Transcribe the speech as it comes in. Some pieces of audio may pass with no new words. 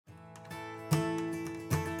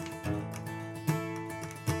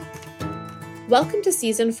Welcome to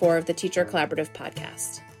Season 4 of the Teacher Collaborative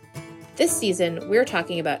podcast. This season, we're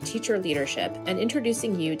talking about teacher leadership and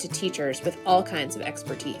introducing you to teachers with all kinds of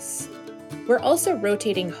expertise. We're also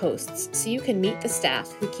rotating hosts so you can meet the staff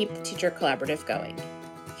who keep the Teacher Collaborative going.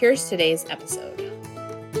 Here's today's episode.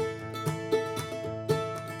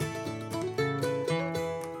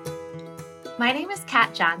 My name is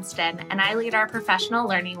Kat Johnston, and I lead our professional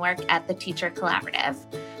learning work at the Teacher Collaborative.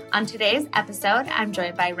 On today's episode, I'm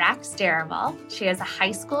joined by Rax Darival. She is a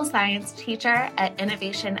high school science teacher at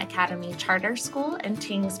Innovation Academy Charter School in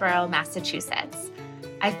Tyngsboro, Massachusetts.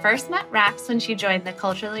 I first met Rax when she joined the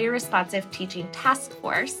Culturally Responsive Teaching Task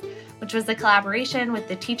Force, which was a collaboration with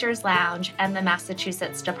the Teachers Lounge and the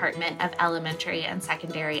Massachusetts Department of Elementary and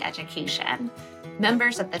Secondary Education.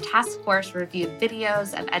 Members of the task force reviewed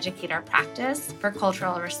videos of educator practice for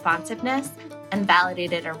cultural responsiveness and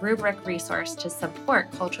validated a rubric resource to support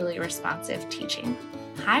culturally responsive teaching.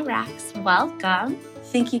 Hi, Rax. Welcome.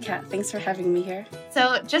 Thank you, Kat. Thanks for having me here.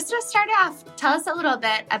 So just to start off, tell us a little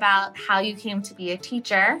bit about how you came to be a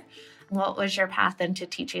teacher. What was your path into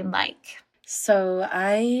teaching like? So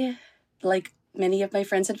I, like many of my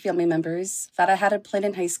friends and family members, thought I had a plan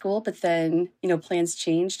in high school, but then, plans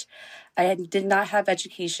changed. I did not have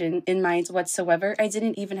education in mind whatsoever. I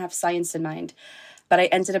didn't even have science in mind. But I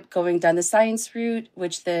ended up going down the science route,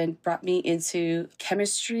 which then brought me into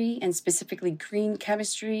chemistry and specifically green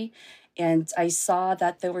chemistry. And I saw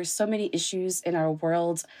that there were so many issues in our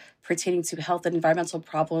world pertaining to health and environmental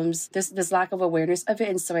problems. There's lack of awareness of it.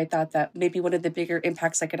 And so I thought that maybe one of the bigger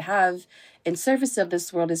impacts I could have in service of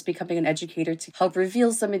this world is becoming an educator to help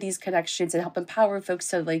reveal some of these connections and help empower folks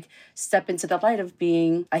to step into the light of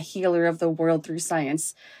being a healer of the world through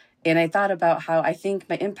science. And I thought about how I think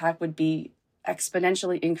my impact would be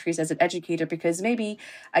exponentially increase as an educator, because maybe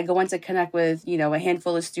I go on to connect with, a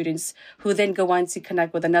handful of students who then go on to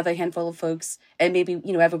connect with another handful of folks. And maybe,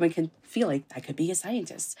 everyone can feel like I could be a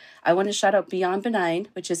scientist. I want to shout out Beyond Benign,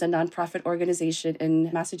 which is a nonprofit organization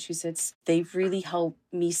in Massachusetts. They really helped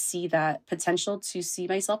me see that potential to see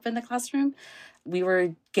myself in the classroom. We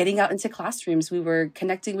were getting out into classrooms. We were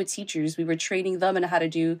connecting with teachers. We were training them on how to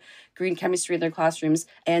do green chemistry in their classrooms.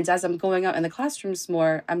 And as I'm going out in the classrooms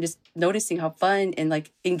more, I'm just noticing how fun and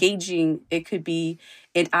engaging it could be.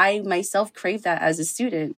 And I myself crave that as a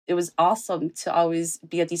student. It was awesome to always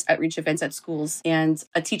be at these outreach events at schools. And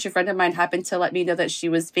a teacher friend of mine happened to let me know that she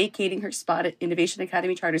was vacating her spot at Innovation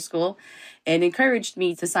Academy Charter School and encouraged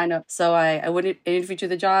me to sign up. So I went and interviewed for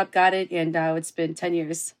the job, got it, and now it's been 10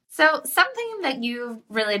 years. So something that you've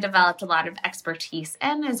really developed a lot of expertise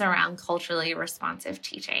in is around culturally responsive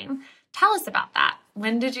teaching. Tell us about that.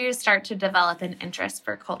 When did you start to develop an interest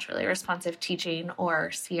for culturally responsive teaching, or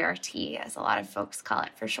CRT, as a lot of folks call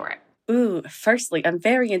it for short? Firstly, I'm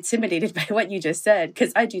very intimidated by what you just said,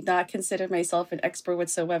 because I do not consider myself an expert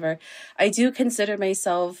whatsoever. I do consider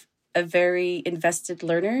myself a very invested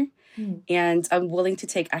learner. And I'm willing to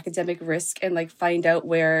take academic risk and find out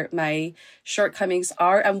where my shortcomings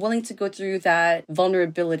are. I'm willing to go through that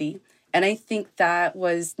vulnerability. And I think that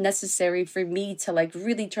was necessary for me to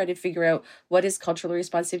really try to figure out what is culturally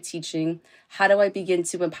responsive teaching. How do I begin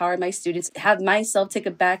to empower my students, have myself take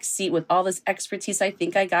a back seat with all this expertise I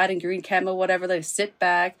think I got in green chem or whatever, sit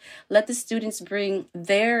back, let the students bring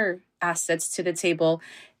their assets to the table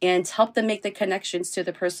and help them make the connections to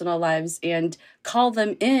their personal lives and call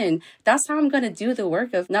them in. That's how I'm going to do the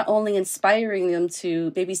work of not only inspiring them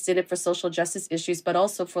to maybe stand up for social justice issues, but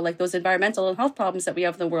also for those environmental and health problems that we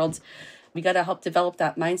have in the world. We got to help develop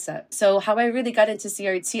that mindset. So how I really got into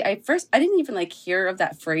CRT, I didn't even hear of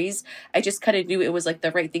that phrase. I just kind of knew it was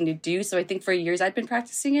the right thing to do. So I think for years I'd been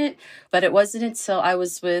practicing it, but it wasn't until I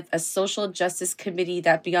was with a social justice committee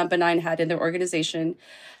that Beyond Benign had in their organization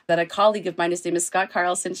that a colleague of mine, his name is Scott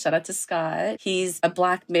Carlson, shout out to Scott. He's a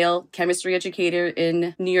Black male chemistry educator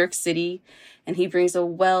in New York City, and he brings a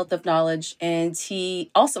wealth of knowledge, and he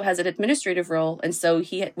also has an administrative role. And so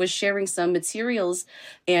he was sharing some materials,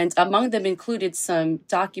 and among them included some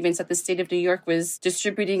documents that the state of New York was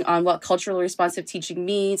distributing on what culturally responsive teaching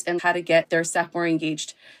means and how to get their staff more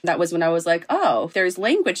engaged. That was when I was like, oh, there's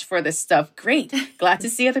language for this stuff. Great. Glad to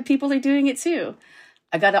see other people are doing it too.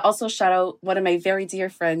 I got to also shout out one of my very dear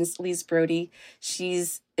friends, Lise Brody.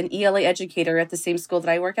 She's an ELA educator at the same school that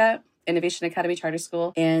I work at, Innovation Academy Charter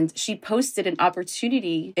School. And she posted an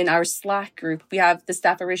opportunity in our Slack group. We have the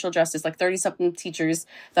staff of racial justice, 30-something teachers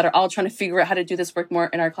that are all trying to figure out how to do this work more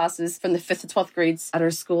in our classes from the 5th to 12th grades at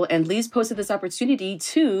our school. And Lise posted this opportunity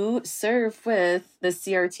to serve with the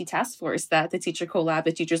CRT task force that the Teacher Collab,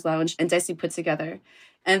 the Teachers Lounge, and DESE put together.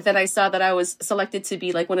 And then I saw that I was selected to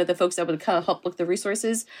be like one of the folks that would kind of help look the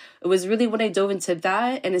resources. It was really when I dove into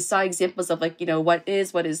that and I saw examples of like, what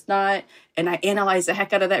is not. And I analyzed the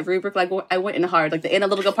heck out of that rubric. Like I went in hard, like the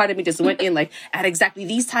analytical part of me just went in like at exactly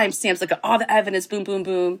these timestamps, like all the evidence, boom, boom,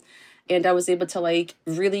 boom. And I was able to like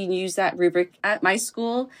really use that rubric at my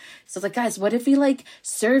school. So I was like, guys, what if we like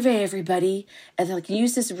survey everybody and then like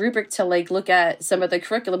use this rubric to like look at some of the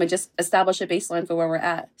curriculum and just establish a baseline for where we're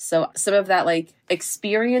at. So some of that like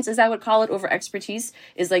experience, as I would call it, over expertise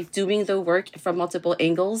is like doing the work from multiple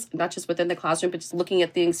angles, not just within the classroom, but just looking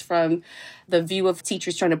at things from the view of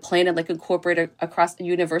teachers trying to plan and like incorporate across a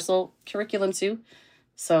universal curriculum too.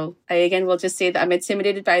 So I, again, will just say that I'm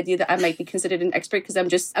intimidated by the idea that I might be considered an expert because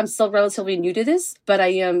I'm still relatively new to this, but I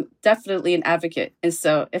am definitely an advocate. And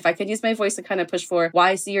so if I could use my voice to kind of push for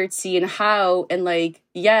why CRT and how, and like,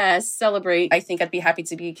 yes, celebrate, I think I'd be happy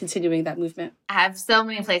to be continuing that movement. I have so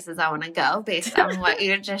many places I want to go based on what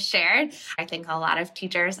you just shared. I think a lot of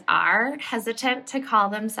teachers are hesitant to call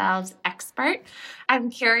themselves expert. I'm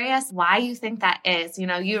curious why you think that is.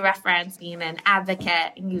 You reference being an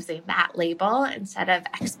advocate and using that label instead of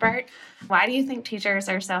expert. Why do you think teachers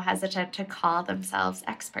are so hesitant to call themselves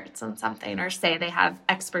experts in something or say they have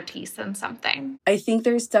expertise in something? I think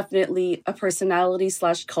there's definitely a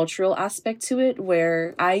personality/cultural aspect to it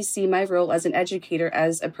where I see my role as an educator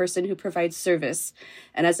as a person who provides service.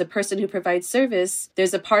 And as a person who provides service,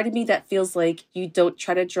 there's a part of me that feels like you don't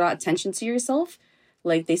try to draw attention to yourself.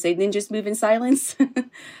 Like they say, ninjas move in silence.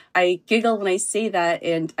 I giggle when I say that.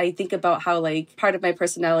 And I think about how like part of my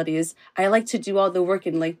personality is I like to do all the work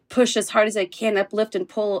and like push as hard as I can, uplift and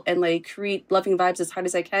pull and like create loving vibes as hard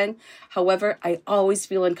as I can. However, I always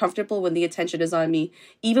feel uncomfortable when the attention is on me.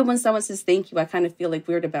 Even when someone says thank you, I kind of feel like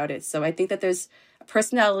weird about it. So I think that there's a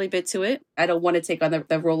personality bit to it. I don't want to take on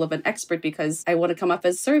the role of an expert because I want to come off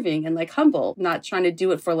as serving and like humble, not trying to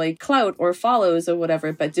do it for like clout or follows or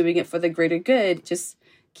whatever, but doing it for the greater good, just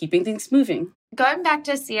keeping things moving. Going back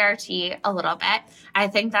to CRT a little bit, I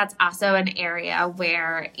think that's also an area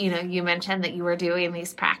where, you mentioned that you were doing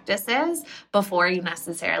these practices before you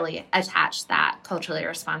necessarily attach that culturally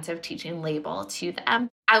responsive teaching label to them.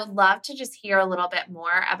 I would love to just hear a little bit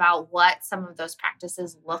more about what some of those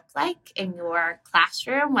practices look like in your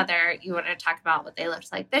classroom, whether you want to talk about what they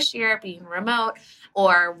looked like this year being remote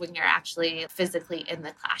or when you're actually physically in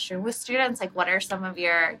the classroom with students. Like, what are some of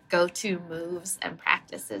your go-to moves and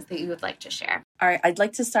practices that you would like to share? All right, I'd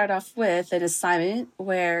like to start off with an assignment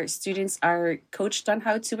where students are coached on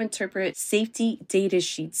how to interpret safety data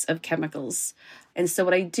sheets of chemicals. And so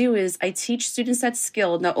what I do is I teach students that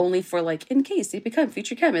skill not only for like in case they become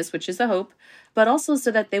future chemists, which is the hope, but also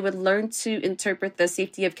so that they would learn to interpret the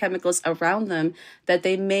safety of chemicals around them that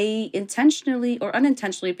they may intentionally or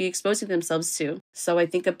unintentionally be exposing themselves to. So I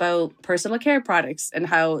think about personal care products and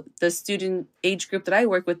how the student age group that I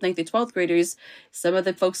work with, 9th to 12th graders, some of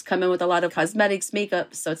the folks come in with a lot of cosmetics,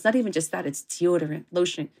 makeup. So it's not even just that, it's deodorant,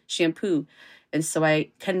 lotion, shampoo. And so I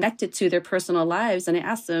connect it to their personal lives and I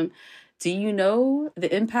ask them, do you know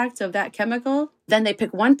the impact of that chemical? Then they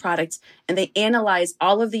pick one product and they analyze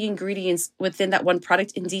all of the ingredients within that one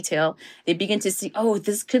product in detail. They begin to see, oh,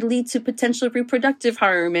 this could lead to potential reproductive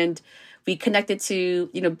harm. And we connect it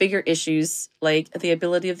to, bigger issues like the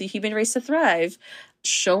ability of the human race to thrive,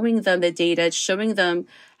 showing them the data, showing them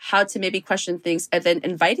how to maybe question things, and then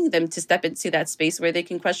inviting them to step into that space where they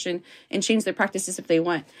can question and change their practices if they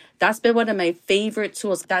want. That's been one of my favorite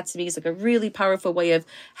tools. That to me is like a really powerful way of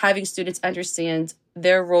having students understand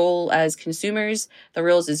their role as consumers, their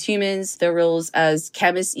roles as humans, their roles as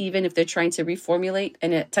chemists, even if they're trying to reformulate.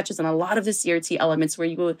 And it touches on a lot of the CRT elements where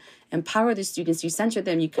you empower the students, you center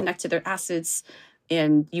them, you connect to their assets,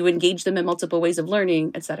 and you engage them in multiple ways of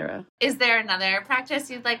learning, etc. Is there another practice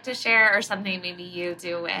you'd like to share or something maybe you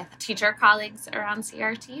do with teacher colleagues around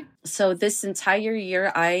CRT? So this entire year,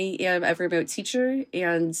 I am a remote teacher,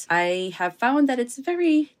 and I have found that it's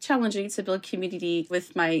very challenging to build community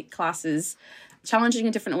with my classes. Challenging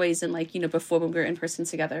in different ways than before when we were in person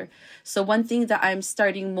together. So one thing that I'm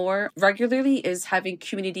starting more regularly is having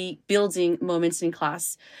community building moments in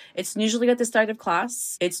class. It's usually at the start of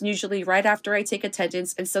class. It's usually right after I take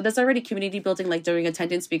attendance. And so there's already community building during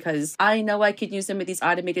attendance because I know I could use some of these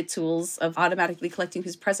automated tools of automatically collecting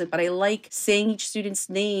who's present, but I like saying each student's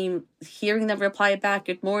name, hearing them reply back,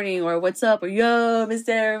 good morning, or what's up, or yo, Miss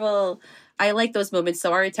Terrible. I like those moments.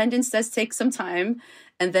 So our attendance does take some time.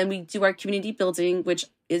 And then we do our community building, which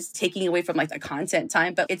is taking away from the content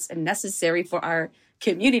time, but it's necessary for our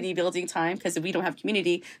community building time because if we don't have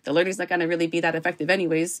community, the learning's not going to really be that effective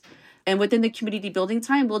anyways. And within the community building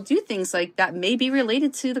time, we'll do things like that may be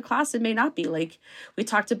related to the class and may not be. Like we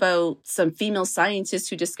talked about some female scientists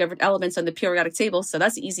who discovered elements on the periodic table. So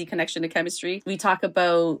that's an easy connection to chemistry. We talk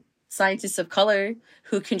about scientists of color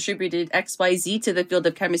who contributed XYZ to the field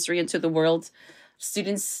of chemistry and to the world.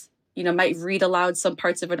 Students, might read aloud some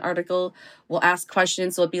parts of an article. We'll ask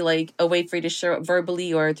questions. So it'll be like a way for you to share it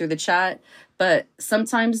verbally or through the chat. But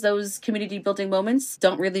sometimes those community building moments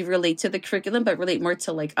don't really relate to the curriculum, but relate more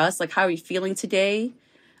to like us. Like, how are you feeling today?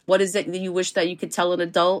 What is it that you wish that you could tell an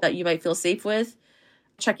adult that you might feel safe with?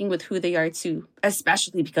 Checking with who they are too,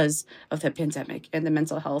 especially because of the pandemic and the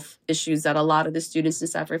mental health issues that a lot of the students and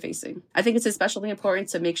staff are facing. I think it's especially important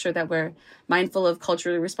to make sure that we're mindful of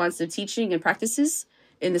culturally responsive teaching and practices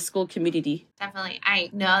in the school community. Definitely.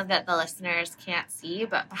 I know that the listeners can't see,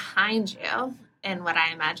 but behind you, in what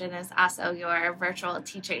I imagine is also your virtual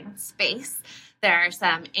teaching space, there are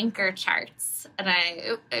some anchor charts. And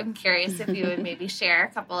I am curious if you would maybe share a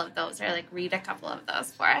couple of those or like read a couple of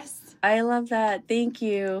those for us. I love that. Thank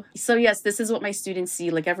you. So yes, this is what my students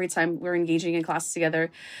see. Like every time we're engaging in class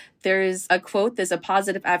together, there's a quote, there's a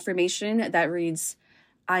positive affirmation that reads,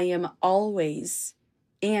 "I am always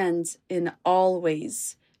and in all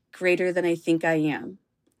ways greater than I think I am."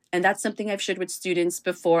 And that's something I've shared with students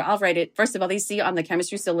before. I'll write it. First of all, they see it on the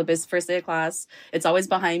chemistry syllabus, first day of class. It's always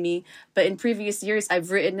behind me. But in previous years,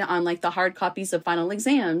 I've written on like the hard copies of final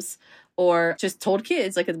exams or just told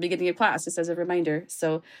kids like at the beginning of class, just as a reminder.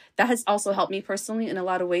 So that has also helped me personally in a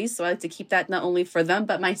lot of ways. So I like to keep that not only for them,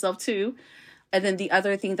 but myself too. And then the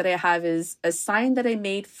other thing that I have is a sign that I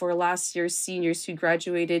made for last year's seniors who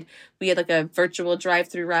graduated. We had like a virtual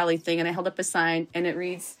drive-through rally thing, and I held up a sign and it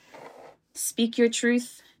reads, "Speak your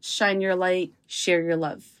truth, shine your light, share your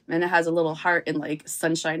love." And it has a little heart and like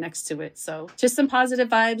sunshine next to it. So just some positive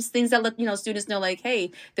vibes, things that let students know like,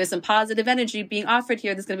 hey, there's some positive energy being offered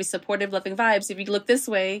here. There's going to be supportive, loving vibes if you look this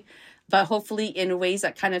way, but hopefully in ways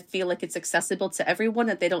that kind of feel like it's accessible to everyone,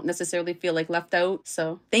 that they don't necessarily feel like left out.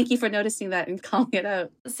 So thank you for noticing that and calling it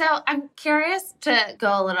out. So I'm curious to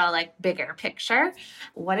go a little like bigger picture.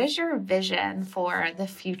 What is your vision for the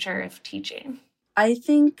future of teaching? I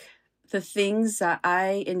think the things that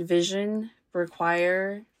I envision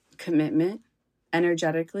require commitment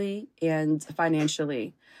energetically and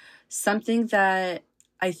financially. Something that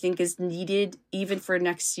I think is needed even for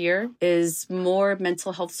next year is more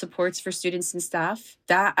mental health supports for students and staff.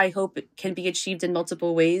 That I hope can be achieved in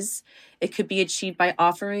multiple ways. It could be achieved by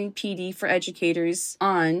offering PD for educators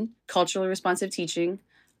on culturally responsive teaching,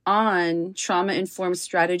 on trauma-informed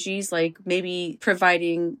strategies, like maybe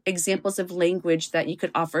providing examples of language that you could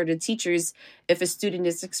offer to teachers if a student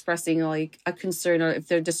is expressing like a concern or if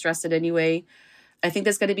they're distressed in any way. I think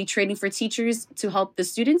there's going to be training for teachers to help the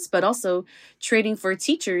students, but also training for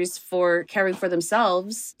teachers for caring for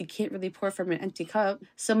themselves. You can't really pour from an empty cup.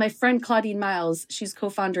 So my friend Claudine Miles, she's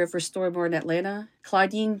co-founder of Restore More in Atlanta.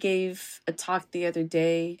 Claudine gave a talk the other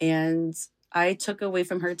day, and I took away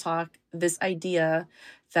from her talk this idea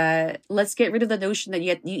that let's get rid of the notion that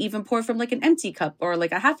you even pour from like an empty cup or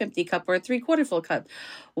like a half empty cup or a 3/4 full cup.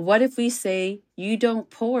 What if we say you don't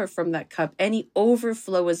pour from that cup? Any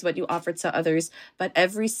overflow is what you offer to others, but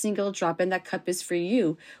every single drop in that cup is for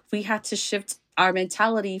you. We had to shift our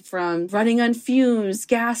mentality from running on fumes,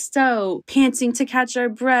 gassed out, panting to catch our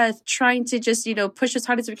breath, trying to just, push as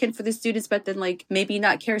hard as we can for the students, but then like maybe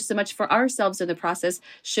not care so much for ourselves in the process.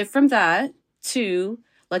 Shift from that to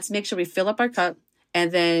let's make sure we fill up our cup.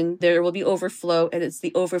 And then there will be overflow, and it's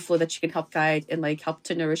the overflow that you can help guide and like help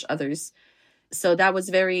to nourish others. So that was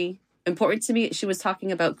very important to me. She was talking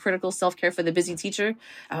about critical self-care for the busy teacher.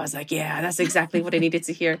 I was like, yeah, that's exactly what I needed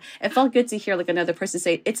to hear. It felt good to hear like another person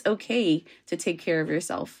say, it's okay to take care of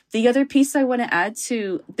yourself. The other piece I want to add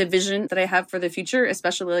to the vision that I have for the future,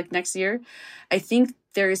 especially like next year, I think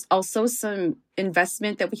there's also some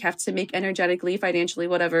investment that we have to make energetically, financially,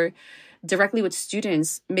 whatever, directly with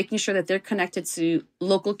students, making sure that they're connected to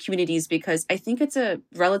local communities, because I think it's a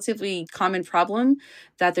relatively common problem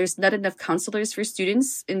that there's not enough counselors for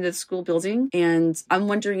students in the school building. And I'm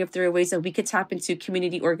wondering if there are ways that we could tap into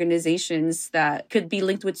community organizations that could be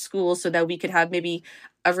linked with schools so that we could have maybe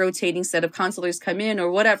a rotating set of counselors come in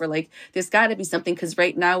or whatever. Like there's got to be something, because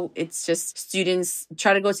right now it's just students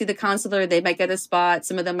try to go see the counselor. They might get a spot.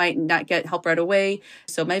 Some of them might not get help right away.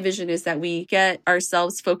 So my vision is that we get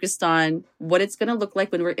ourselves focused on what it's going to look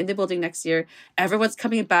like when we're in the building next year. Everyone's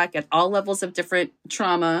coming back at all levels of different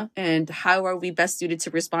trauma, and how are we best suited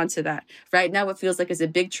to respond to that? Right now, it feels like it's a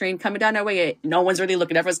big train coming down our way. No one's really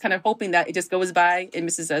looking. Everyone's kind of hoping that it just goes by and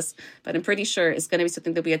misses us. But I'm pretty sure it's going to be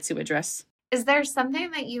something that we had to address. Is there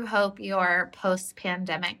something that you hope your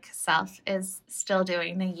post-pandemic self is still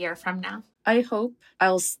doing a year from now? I hope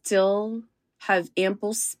I'll still have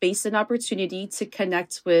ample space and opportunity to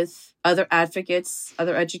connect with other advocates,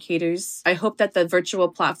 other educators. I hope that the virtual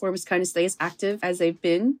platforms kind of stay as active as they've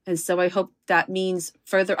been. And so I hope that means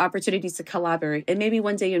further opportunities to collaborate and maybe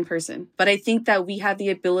one day in person. But I think that we have the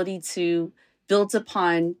ability to build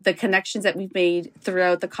upon the connections that we've made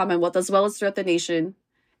throughout the Commonwealth as well as throughout the nation.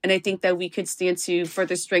 And I think that we could stand to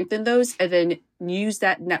further strengthen those and then use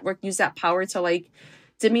that network, use that power to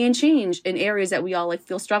demand change in areas that we all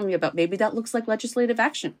feel strongly about. Maybe that looks like legislative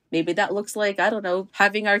action. Maybe that looks like, I don't know,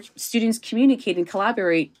 having our students communicate and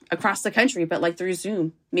collaborate across the country, but through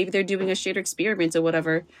Zoom. Maybe they're doing a shared experiment or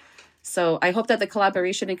whatever. So I hope that the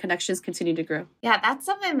collaboration and connections continue to grow. Yeah, that's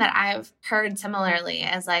something that I've heard similarly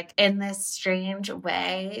as in this strange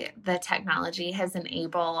way, the technology has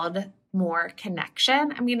enabled more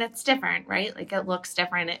connection. I mean, it's different, right? It looks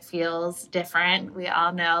different. It feels different. We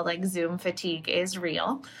all know Zoom fatigue is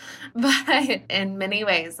real, but in many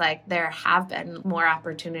ways, there have been more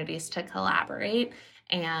opportunities to collaborate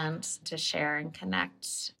and to share and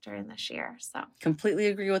connect during this year. So completely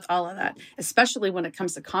agree with all of that, especially when it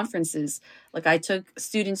comes to conferences. I took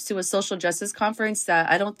students to a social justice conference that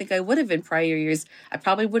I don't think I would have in prior years. I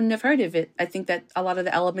probably wouldn't have heard of it. I think that a lot of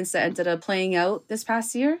the elements that ended up playing out this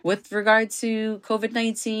past year with regard to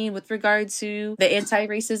COVID-19, with regard to the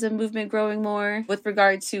anti-racism movement growing more, with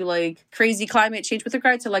regard to crazy climate change, with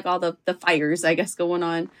regard to all the fires, I guess, going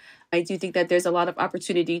on. I do think that there's a lot of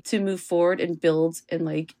opportunity to move forward and build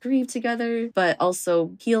and grieve together, but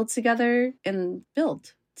also heal together and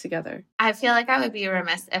build together. I feel like I would be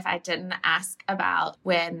remiss if I didn't ask about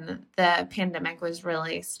when the pandemic was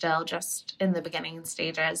really still just in the beginning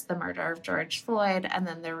stages, the murder of George Floyd, and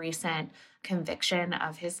then the recent conviction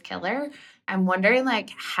of his killer. I'm wondering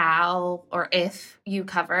how or if you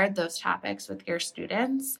covered those topics with your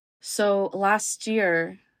students. So last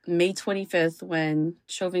year, May 25th, when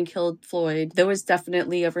Chauvin killed Floyd, there was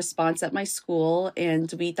definitely a response at my school,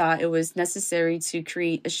 and we thought it was necessary to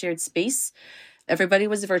create a shared space. Everybody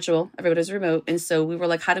was virtual, everybody was remote, and so we were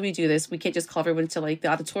like, how do we do this? We can't just call everyone to the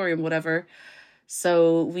auditorium, whatever.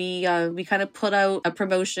 So we kind of put out a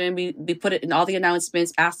promotion. We put it in all the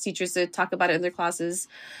announcements, asked teachers to talk about it in their classes.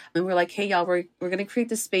 And we're like, hey, y'all, we're going to create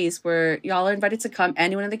this space where y'all are invited to come.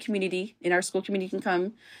 Anyone in the community, in our school community, can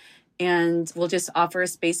come. And we'll just offer a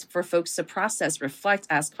space for folks to process, reflect,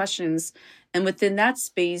 ask questions. And within that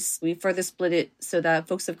space, we further split it so that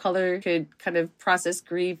folks of color could kind of process,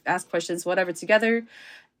 grieve, ask questions, whatever, together.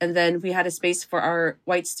 And then we had a space for our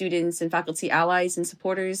white students and faculty allies and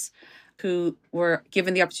supporters who were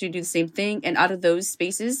given the opportunity to do the same thing. And out of those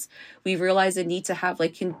spaces, we realized the need to have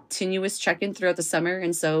continuous check-in throughout the summer.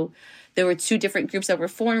 And so there were 2 different groups that were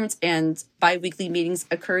formed, and bi-weekly meetings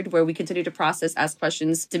occurred where we continued to process, ask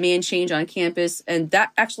questions, demand change on campus. And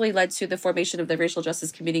that actually led to the formation of the Racial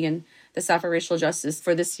Justice Committee and the Staff for Racial Justice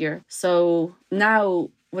for this year. So now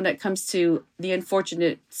when it comes to the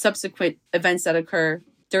unfortunate subsequent events that occur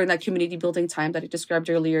during that community building time that I described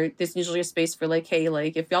earlier, there's usually a space for hey,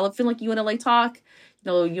 if y'all feel you want to talk,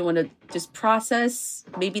 you want to just process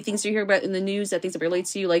maybe things you hear about in the news, that things that relate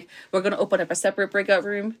to you, we're going to open up a separate breakout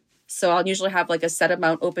room. So I'll usually have a set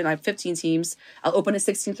amount open. I have 15 teams. I'll open a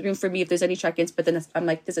 16th room for me if there's any check-ins. But then I'm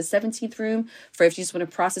there's a 17th room for if you just want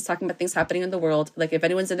to process talking about things happening in the world. If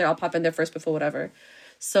anyone's in there, I'll pop in there first before whatever.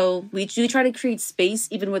 So we do try to create space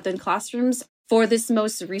even within classrooms. For this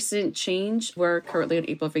most recent change, we're currently on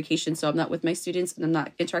April vacation, so I'm not with my students and I'm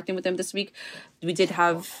not interacting with them this week. We did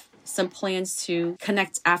have some plans to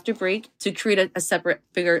connect after break to create a separate,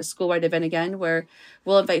 bigger school-wide event again, where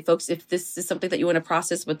we'll invite folks if this is something that you want to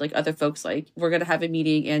process with other folks. We're going to have a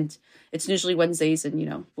meeting, and it's usually Wednesdays,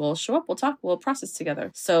 and we'll show up, we'll talk, we'll process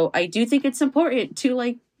together. So I do think it's important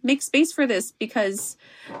to make space for this, because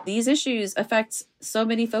these issues affect so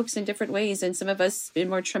many folks in different ways, and some of us in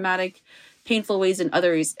more traumatic, painful ways than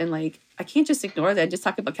others. And I can't just ignore that and just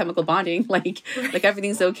talk about chemical bonding.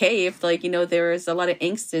 Everything's okay if there is a lot of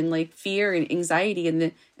angst and fear and anxiety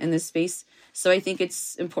in this space. So I think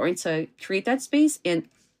it's important to create that space and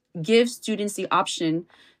give students the option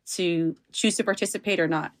to choose to participate or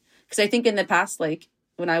not. Because I think in the past,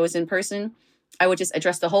 when I was in person, I would just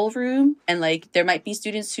address the whole room, and there might be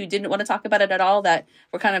students who didn't want to talk about it at all, that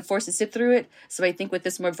were kind of forced to sit through it. So I think with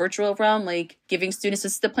this more virtual realm, giving students,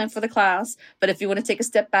 this is the plan for the class, but if you want to take a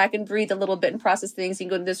step back and breathe a little bit and process things, you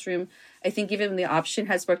can go to this room. I think giving them the option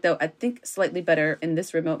has worked out, I think, slightly better in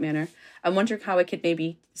this remote manner. I'm wondering how I could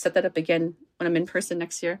maybe set that up again when I'm in person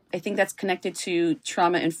next year. I think that's connected to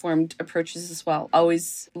trauma-informed approaches as well.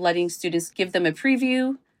 Always letting students, give them a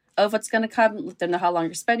preview of what's going to come, let them know how long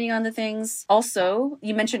you're spending on the things. Also,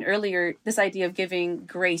 you mentioned earlier this idea of giving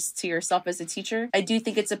grace to yourself as a teacher. I do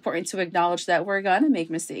think it's important to acknowledge that we're going to make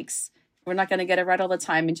mistakes. We're not going to get it right all the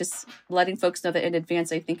time, and just letting folks know that in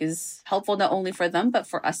advance, I think, is helpful not only for them, but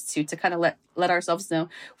for us too, to kind of let ourselves know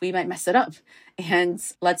we might mess it up. And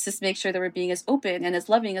let's just make sure that we're being as open and as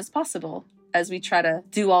loving as possible as we try to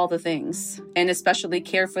do all the things, and especially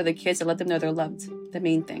care for the kids and let them know they're loved, the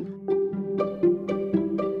main thing.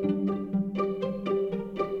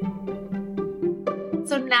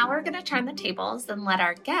 So now we're going to turn the tables and let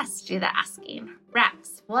our guests do the asking.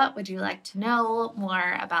 Rex, what would you like to know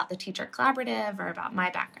more about the Teacher Collaborative or about my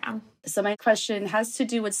background? So my question has to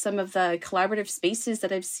do with some of the collaborative spaces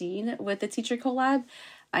that I've seen with the Teacher Collab.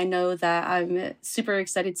 I know that I'm super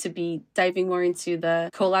excited to be diving more into the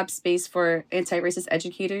collab space for anti-racist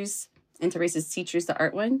educators, anti-racist teachers, the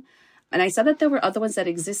art one. And I saw that there were other ones that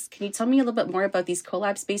exist. Can you tell me a little bit more about these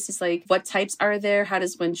collab spaces? Like, what types are there? How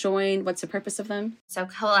does one join? What's the purpose of them? So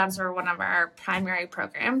collabs were one of our primary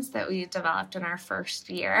programs that we developed in our first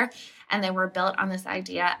year. And they were built on this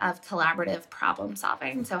idea of collaborative problem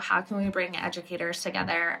solving. So how can we bring educators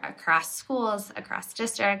together across schools, across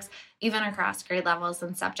districts, even across grade levels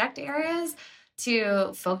and subject areas,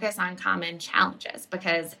 to focus on common challenges?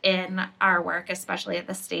 Because in our work, especially at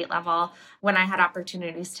the state level, when I had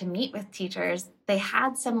opportunities to meet with teachers, they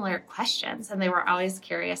had similar questions and they were always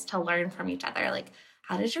curious to learn from each other. Like,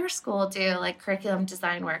 how does your school do curriculum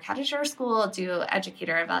design work? How does your school do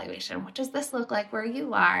educator evaluation? What does this look like where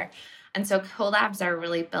you are? And so collabs are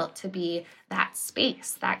really built to be that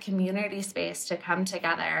space, that community space to come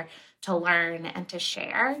together, to learn and to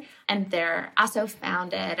share. And they're also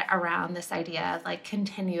founded around this idea of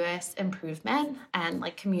continuous improvement and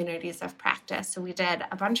communities of practice. So we did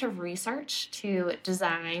a bunch of research to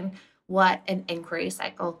design what an inquiry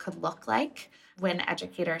cycle could look like when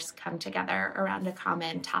educators come together around a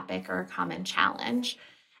common topic or a common challenge.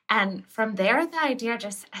 And from there, the idea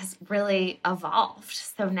just has really evolved.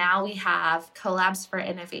 So now we have collabs for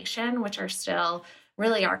innovation, which are still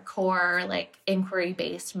really our core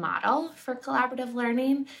inquiry-based model for collaborative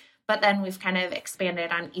learning. But then we've kind of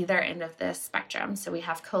expanded on either end of this spectrum. So we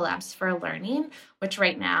have collabs for learning, which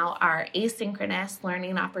right now are asynchronous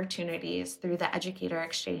learning opportunities through the Educator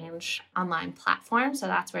Exchange online platform. So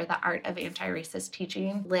that's where the Art of Anti-Racist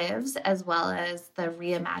Teaching lives, as well as the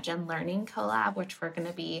Reimagine Learning collab, which we're going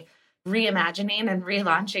to be reimagining and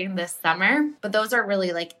relaunching this summer. But those are really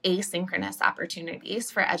asynchronous opportunities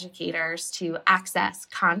for educators to access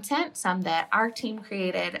content, some that our team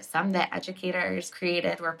created, some that educators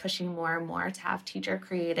created. We're pushing more and more to have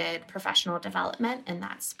teacher-created professional development in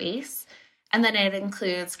that space. And then it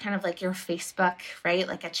includes kind of your Facebook, right?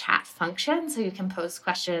 A chat function, so you can post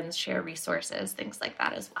questions, share resources, things like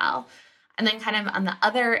that as well. And then kind of on the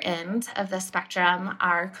other end of the spectrum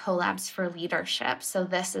are collabs for leadership. So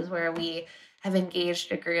this is where we have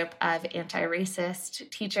engaged a group of anti-racist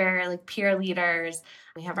teacher, peer leaders.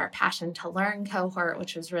 We have our Passion to Learn cohort,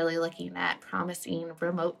 which was really looking at promising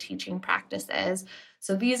remote teaching practices.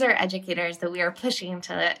 So these are educators that we are pushing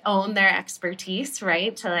to own their expertise,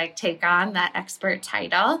 right? To take on that expert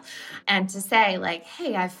title and to say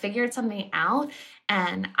hey, I've figured something out.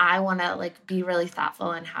 And I want to be really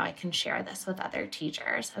thoughtful in how I can share this with other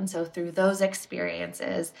teachers. And so through those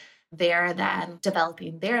experiences, they're then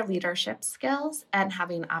developing their leadership skills and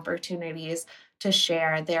having opportunities to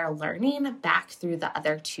share their learning back through the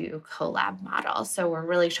other two collab models. So we're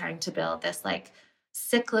really trying to build this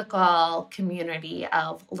cyclical community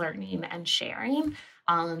of learning and sharing,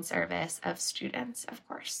 all in service of students, of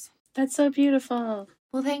course. That's so beautiful.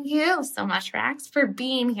 Well, thank you so much, Rex, for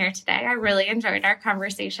being here today. I really enjoyed our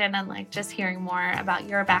conversation and just hearing more about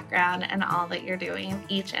your background and all that you're doing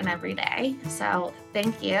each and every day. So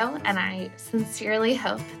thank you. And I sincerely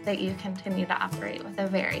hope that you continue to operate with a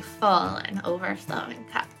very full and overflowing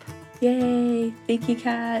cup. Yay. Thank you,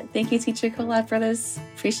 Kat. Thank you, Teacher Collab Brothers.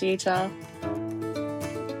 Appreciate y'all.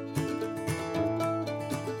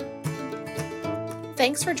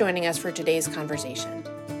 Thanks for joining us for today's conversation.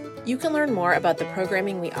 You can learn more about the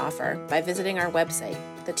programming we offer by visiting our website,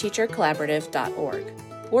 theteachercollaborative.org,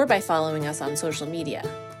 or by following us on social media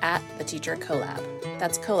 @theteachercollab.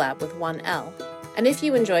 That's collab with one L. And if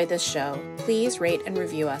you enjoyed this show, please rate and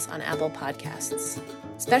review us on Apple Podcasts.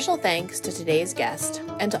 Special thanks to today's guest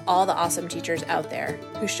and to all the awesome teachers out there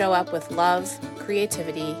who show up with love,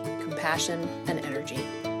 creativity, compassion, and energy.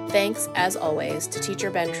 Thanks, as always, to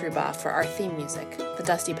teacher Ben Truboff for our theme music, The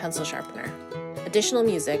Dusty Pencil Sharpener. Additional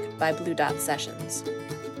music by Blue Dot Sessions.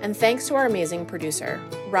 And thanks to our amazing producer,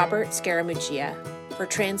 Robert Scaramuccia, for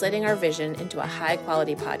translating our vision into a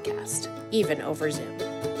high-quality podcast, even over Zoom.